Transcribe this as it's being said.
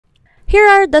Here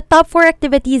are the top 4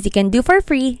 activities you can do for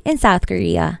free in South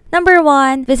Korea. Number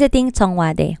 1, visiting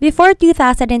Cheongwade. Before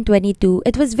 2022,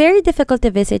 it was very difficult to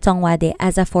visit Cheongwade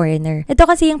as a foreigner. Ito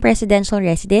kasi yung presidential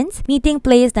residence, meeting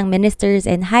place ng ministers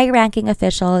and high-ranking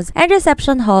officials, and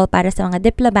reception hall para sa mga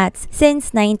diplomats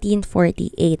since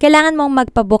 1948. Kailangan mong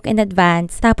magpabook in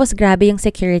advance, tapos grabe yung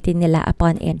security nila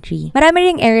upon entry.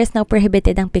 Marami ring areas na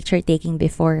prohibited ang picture taking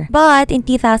before. But in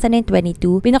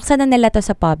 2022, binuksan na nila to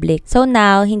sa public. So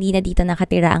now, hindi na dito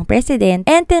nakatira ang president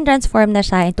and transform na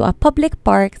siya into a public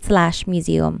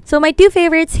park/museum. So my 2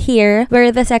 favorites here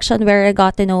were the section where I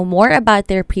got to know more about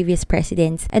their previous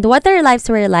presidents and what their lives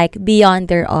were like beyond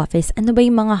their office. Ano ba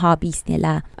yung mga hobbies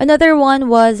nila? Another one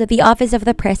was the office of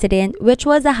the president, which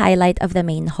was the highlight of the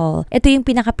main hall. Ito yung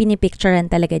pinaka-pinipicturean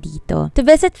talaga dito. To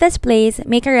visit this place,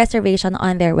 make a reservation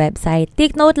on their website.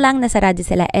 Take note lang na sarado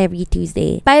sila every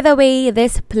Tuesday. By the way,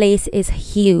 this place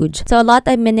is huge. So a lot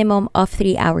of minimum of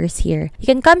 3 hours here. You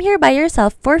can come here by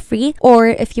yourself for free,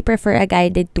 or if you prefer a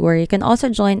guided tour, you can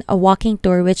also join a walking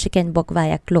tour which you can book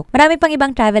via Klook. Marami pang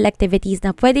ibang travel activities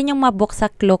na pwede nyong mabook sa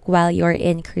Klook while you're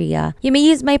in Korea. You may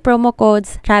use my promo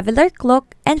codes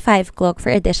TRAVELERKLOOK and FIVEKLOOK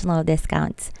for additional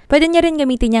discounts. Pwede nyo rin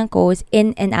gamitin yung codes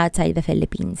in and outside the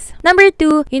Philippines. Number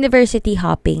 2, university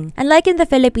hopping. Unlike in the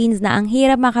Philippines na ang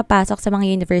hirap makapasok sa mga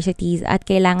universities at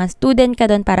kailangan student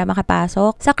ka doon para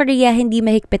makapasok, sa Korea hindi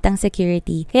mahigpit ang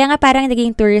security. Kaya nga parang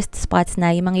naging tourist spots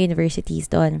na yung mga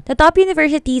universities doon. The top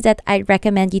universities that I'd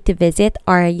recommend you to visit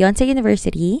are Yonsei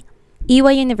University,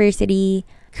 Ewha University,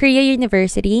 Korea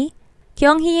University,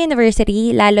 Kyunghee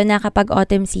University, lalo na kapag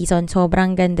autumn season,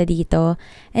 sobrang ganda dito.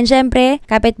 And syempre,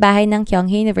 kapitbahay ng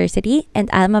Kyunghee University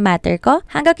and alma mater ko,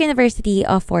 Hankook University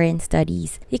of Foreign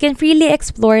Studies. You can freely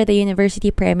explore the university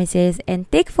premises and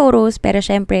take photos, pero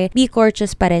syempre, be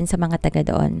courteous pa rin sa mga taga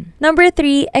doon. Number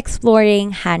 3,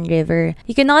 exploring Han River.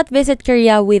 You cannot visit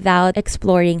Korea without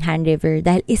exploring Han River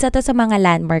dahil isa to sa mga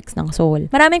landmarks ng Seoul.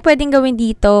 Maraming pwedeng gawin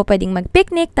dito, pwedeng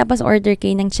mag-picnic tapos order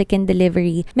kayo ng chicken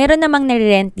delivery. Meron namang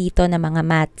nare-rent dito na mga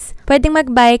mats. Pwedeng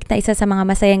mag-bike na isa sa mga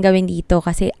masayang gawin dito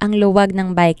kasi ang luwag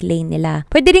ng bike lane nila.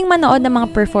 Pwede ring manood ng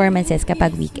mga performances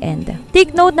kapag weekend.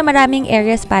 Take note na maraming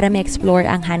areas para ma-explore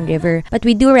ang Han River, but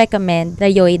we do recommend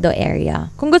the Yeouido area.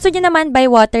 Kung gusto niyo naman by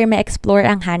water ma-explore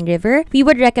ang Han River, we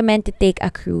would recommend to take a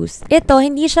cruise. Ito,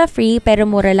 hindi siya free pero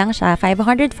mura lang siya,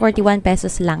 541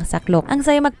 pesos lang sa Klook. Ang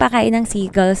sayo magpakain ng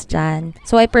seagulls dyan.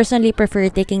 So I personally prefer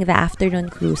taking the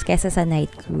afternoon cruise kesa sa night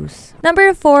cruise.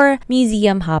 Number 4,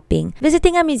 museum hopping.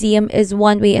 Visiting a museum is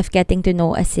one way of getting to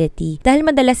know a city. Dahil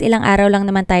madalas ilang araw lang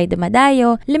naman tayo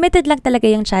dumadayo, limited lang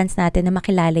talaga yung chance natin na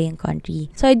makilala yung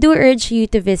country. So I do urge you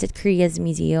to visit Korea's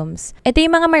museums. Ito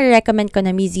yung mga marirecommend ko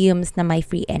na museums na may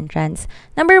free entrance.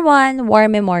 Number 1, War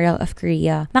Memorial of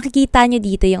Korea. Makikita nyo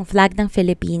dito yung flag ng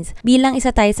Philippines bilang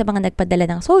isa tayo sa mga nagpadala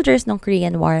ng soldiers ng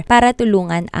Korean War para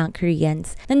tulungan ang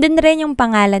Koreans. Nandun rin yung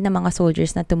pangalan ng mga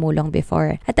soldiers na tumulong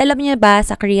before. At alam niyo ba,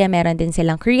 sa Korea meron din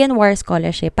silang Korean War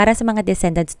Scholarship para sa mga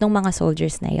descendants ng mga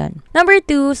soldiers na yon. Number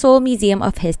 2, Seoul Museum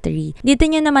of History. Dito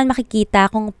nyo naman makikita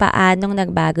kung paanong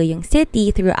nagbago yung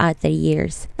city throughout the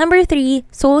years. Number 3,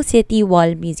 Seoul City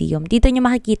Wall Museum. Dito nyo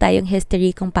makikita yung history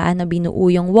kung paano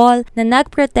binuo yung wall na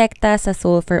nagprotekta sa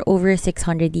Seoul for over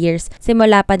 600 years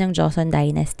simula pa ng Joseon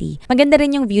Dynasty. Maganda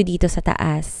rin yung view dito sa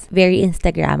taas. Very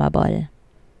Instagrammable.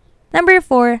 Number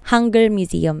 4, Hangul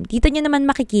Museum. Dito nyo naman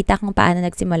makikita kung paano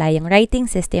nagsimula yung writing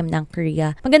system ng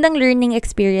Korea. Magandang learning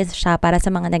experience siya para sa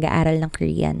mga nag-aaral ng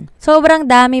Korean. Sobrang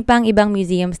dami pang ibang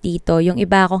museums dito. Yung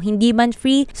iba kung hindi man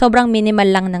free, sobrang minimal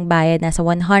lang ng bayad. Nasa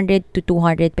 100 to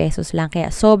 200 pesos lang.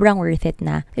 Kaya sobrang worth it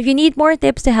na. If you need more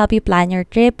tips to help you plan your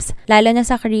trips, lalo na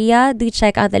sa Korea, do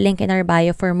check out the link in our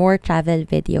bio for more travel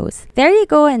videos. There you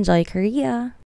go. Enjoy Korea!